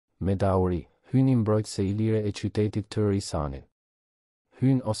Medauri, hyjni mbrojtëse Ilire e qytetit të Risanit.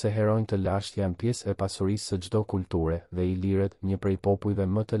 Hyjnë ose heronjë të lashtë janë pjesë e pasurisë së çdo kulture dhe Ilirët, një prej popujve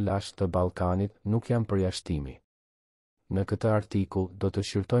më të lashtë të Ballkanit, nuk janë përjashtimi. Në këtë artikull do të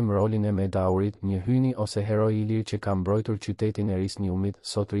shqyrtojmë rolin e Medaurit, një hyjni ose heroj ilir që ka mbrojtur qytetin e Risniumit,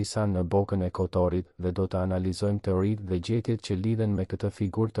 sot Risan në bokën e Kotorit, dhe do të analizojmë teoritë dhe gjetjet që lidhen me këtë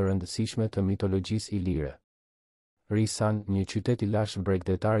figurë të rëndësishme të mitologjisë ilire. Risan, një qytet i lashtë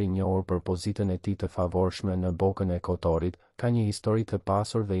bregdetar i njohur për pozitën e tij të favorshme në bokën e Kotorit, ka një histori të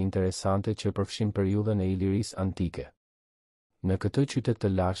pasur dhe interesante që përfshin periudhën e Ilirisë antike. Në këtë qytet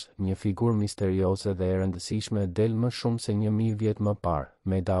të lashtë, një figurë misterioze dhe e rëndësishme del më shumë se 1000 vjet më parë,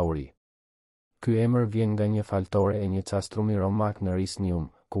 Medauri. Ky emër vjen nga një faltore e një castrumi romak në Risnium,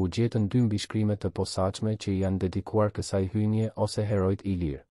 ku u gjetën 2 mbishkrime të posaçme që janë dedikuar kësaj hyjnie ose herojt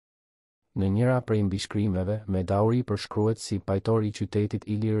ilir. Në njëra prej mbishkrimeve, Medauri përshkruhet si pajtori i qytetit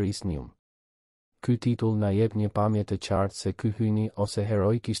ilir Risnium. Ky titull na jep një pamje të qartë se ky hyjni ose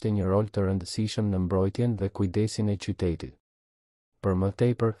heroj kishte një rol të rëndësishëm në mbrojtjen dhe kujdesin e qytetit. Për më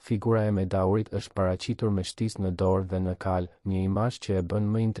tepër, figura e Medaurit është paraqitur me shtisë në dorë dhe në kal, një imazh që e bën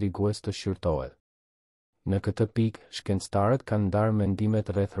më intrigues të shqyrtohet. Në këtë pikë, shkencëtarët kanë ndarë mendimet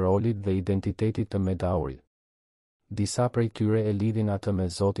rreth rolit dhe identitetit të Medaurit. Disa prej tyre e lidhin atë me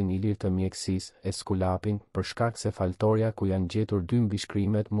zotin ilir të mjekësisë, Eskulapin, për shkak se faltoria ku janë gjetur 2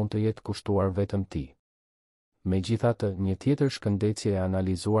 mbishkrimet mund të jetë kushtuar vetëm tij. Megjithatë, një tjetër shkëndecje e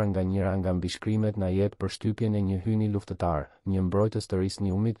analizuar nga njëra nga mbishkrimet na jep përshtypjen e një hyjni luftëtar, një mbrojtës të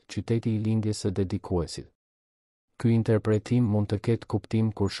Risniumit, qyteti i lindjes së dedikuesit. Ky interpretim mund të ketë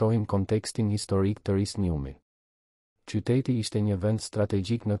kuptim kur shohim kontekstin historik të Risniumit. Qyteti ishte një vend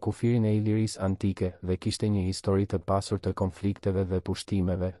strategjik në kufirin e Ilirisë antike dhe kishte një histori të pasur të konflikteve dhe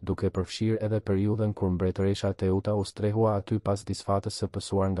pushtimeve, duke përfshirë edhe periudhën kur mbretëresha Teuta u strehua aty pas disfatës së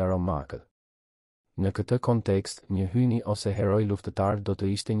pësuar nga romakët. Në këtë kontekst, një hyjni ose heroj luftëtar do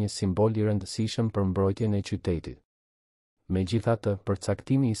të ishte një simbol i rëndësishëm për mbrojtjen e qytetit. Megjithatë,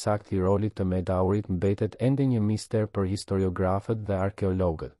 përcaktimi i saktë i rolit të Medaurit mbetet ende një mister për historiografët dhe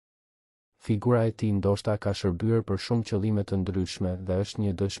arkeologët. Figura e tij ndoshta ka shërbyer për shumë qëllime të ndryshme dhe është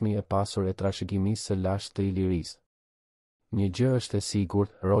një dëshmi e pasur e trashëgimisë së lashtë të Ilirisë. Një gjë është e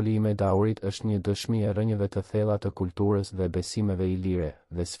sigurt, roli i Medaurit është një dëshmi e rrënjëve të thella të kulturës dhe besimeve ilire,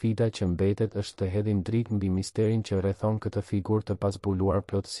 dhe sfida që mbetet është të hedhim dritë mbi misterin që rrethon këtë figurë të pazbuluar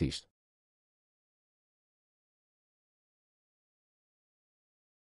plotësisht.